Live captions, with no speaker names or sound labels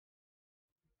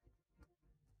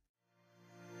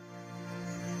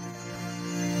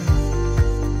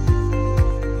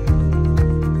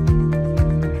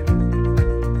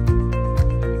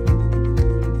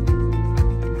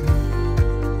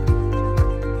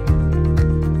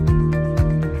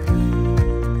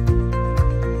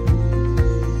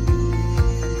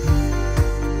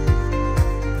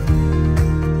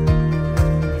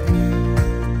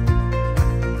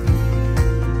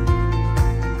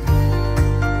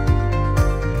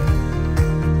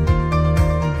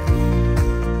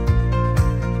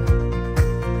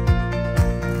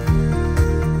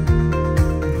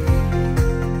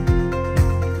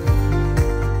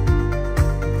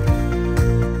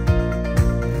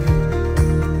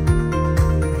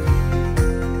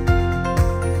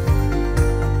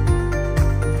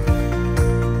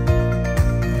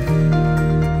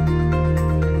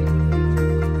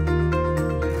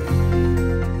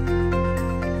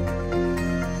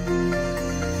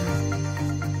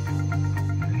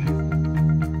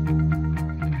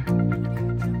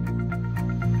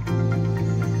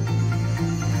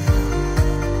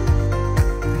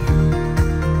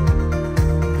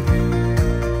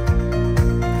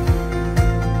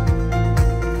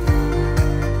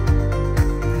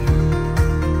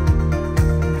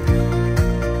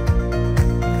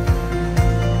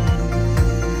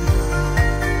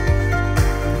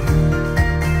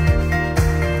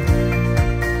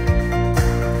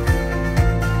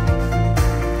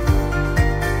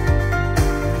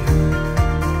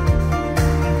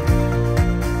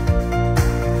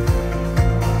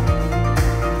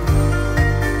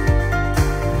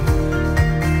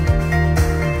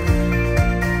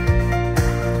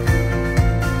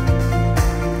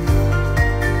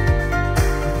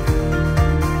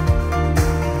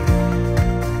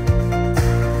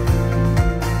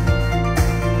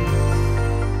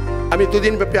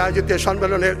দুদিনব্যাপী আয়োজিত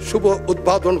সম্মেলনের শুভ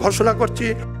উদ্বোধন ঘোষণা করছি।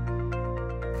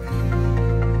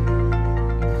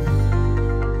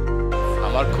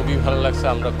 আমার খুবই ভালো লাগছে,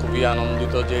 আমরা খুবই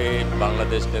আনন্দিত যে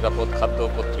বাংলাদেশ নিরাপদ খাদ্য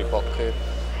কর্তৃপক্ষের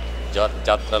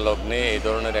যাত্রা লগ্নে এই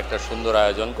ধরনের একটা সুন্দর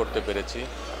আয়োজন করতে পেরেছি।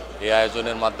 এই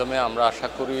আয়োজনের মাধ্যমে আমরা আশা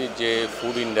করি যে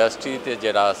ফুড ইন্ডাস্ট্রিতে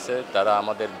যারা আছে তারা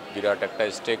আমাদের বিরাট একটা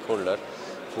স্টেক হোল্ডার।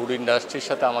 ফুড ইন্ডাস্ট্রির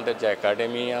সাথে আমাদের যে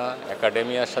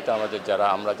একাডেমিয়ার সাথে আমাদের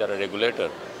আমরা যারা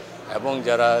রেগুলেটর এবং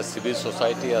যারা সিভিল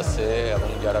সোসাইটি আছে এবং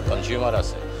যারা কনজিউমার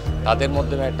আছে তাদের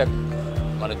মাধ্যমে একটা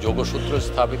যোগসূত্র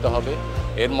স্থাপিত হবে।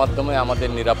 এর মাধ্যমে আমাদের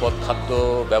নিরাপদ খাদ্য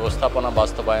ব্যবস্থাপনা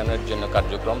বাস্তবায়নের জন্য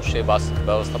কার্যক্রম, সেই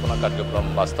ব্যবস্থাপনা কার্যক্রম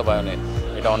বাস্তবায়নে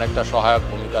এটা অনেকটা সহায়ক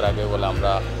ভূমিকা রাখবে বলে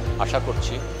আমরা আশা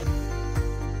করছি।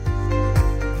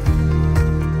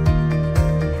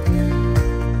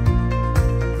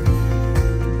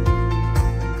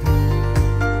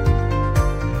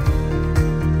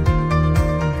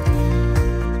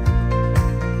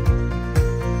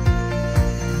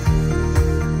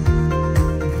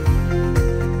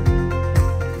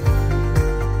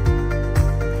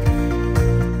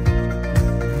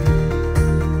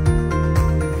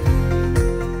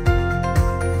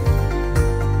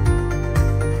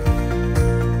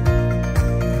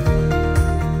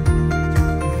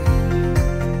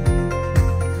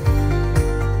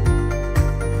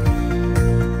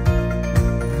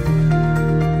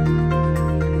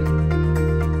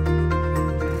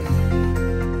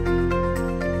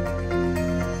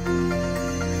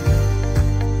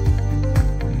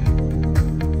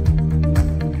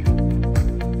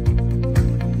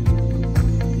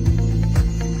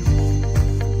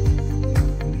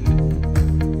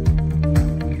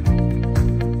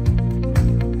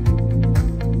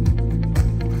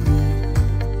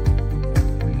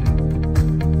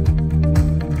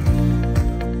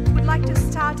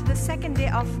 The second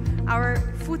day of our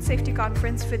food safety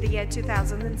conference for the year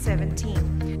 2017.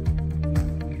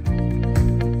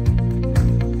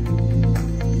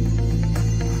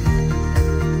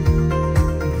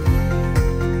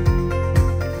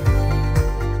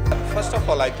 First of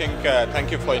all, I think thank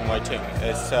you for inviting.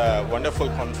 It's a wonderful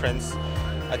conference.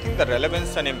 I think the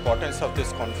relevance and importance of this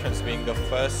conference being the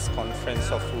first conference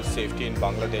of food safety in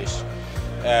Bangladesh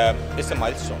is a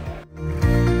milestone.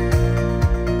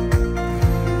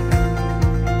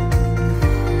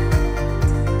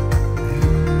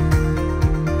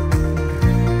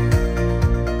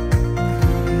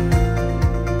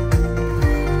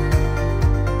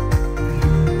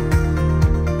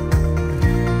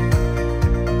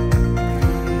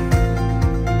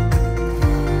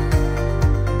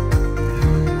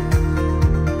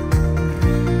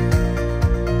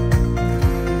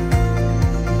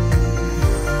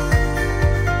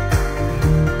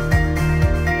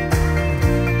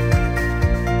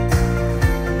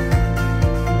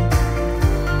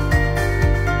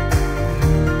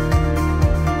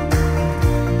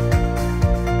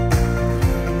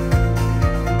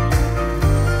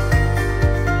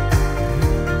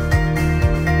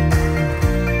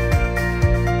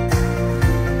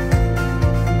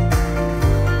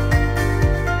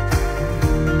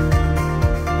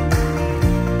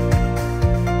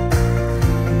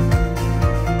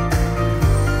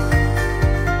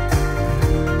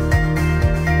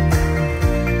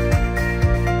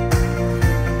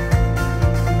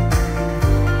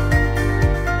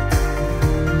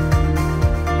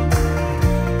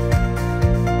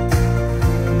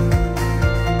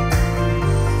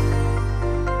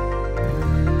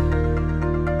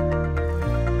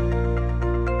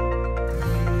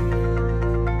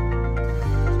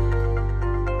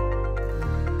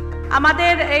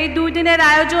 আমাদের এই 2 দিনের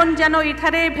আয়োজন যেন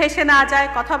ইথারে ভেসে না যায়,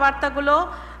 কথাবার্তাগুলো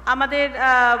আমাদের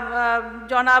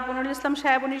জনাব নুরুল ইসলাম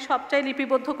সাহেব উনি সবটাই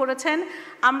লিপিবদ্ধ করেছেন।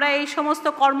 আমরা এই সমস্ত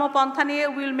কর্মপন্থা নিয়ে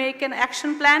will make an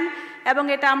action plan এবং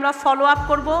এটা আমরা ফলো আপ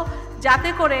করব, যাতে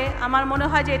করে আমার মনে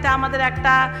হয় যে এটা আমাদের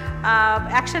একটা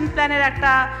অ্যাকশন প্ল্যানের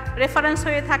একটা রেফারেন্স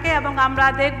হয়ে থাকে এবং আমরা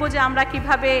দেখব যে আমরা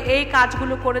কিভাবে এই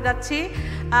কাজগুলো করে যাচ্ছি।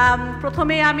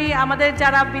 প্রথমে আমি আমাদের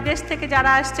যারা বিদেশ থেকে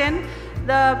যারা আসছেন,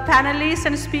 the panelists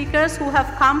and speakers who have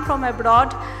come from abroad,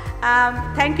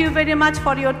 thank you very much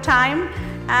for your time,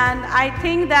 and I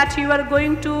think that you are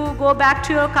going to go back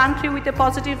to your country with a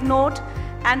positive note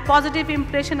and positive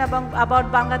impression about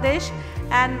Bangladesh.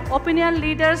 And opinion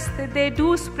leaders, they do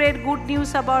spread good news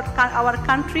about our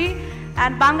country,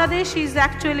 and Bangladesh is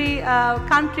actually a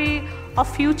country of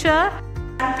future.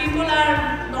 And people are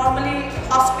normally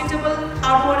hospitable,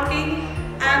 hardworking,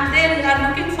 and they are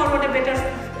looking forward a better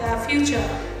future.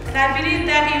 And I believe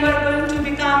that you are going to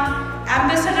become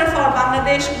ambassador for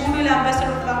Bangladesh, goodwill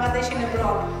ambassador of Bangladesh in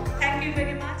abroad. Thank you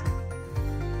very much.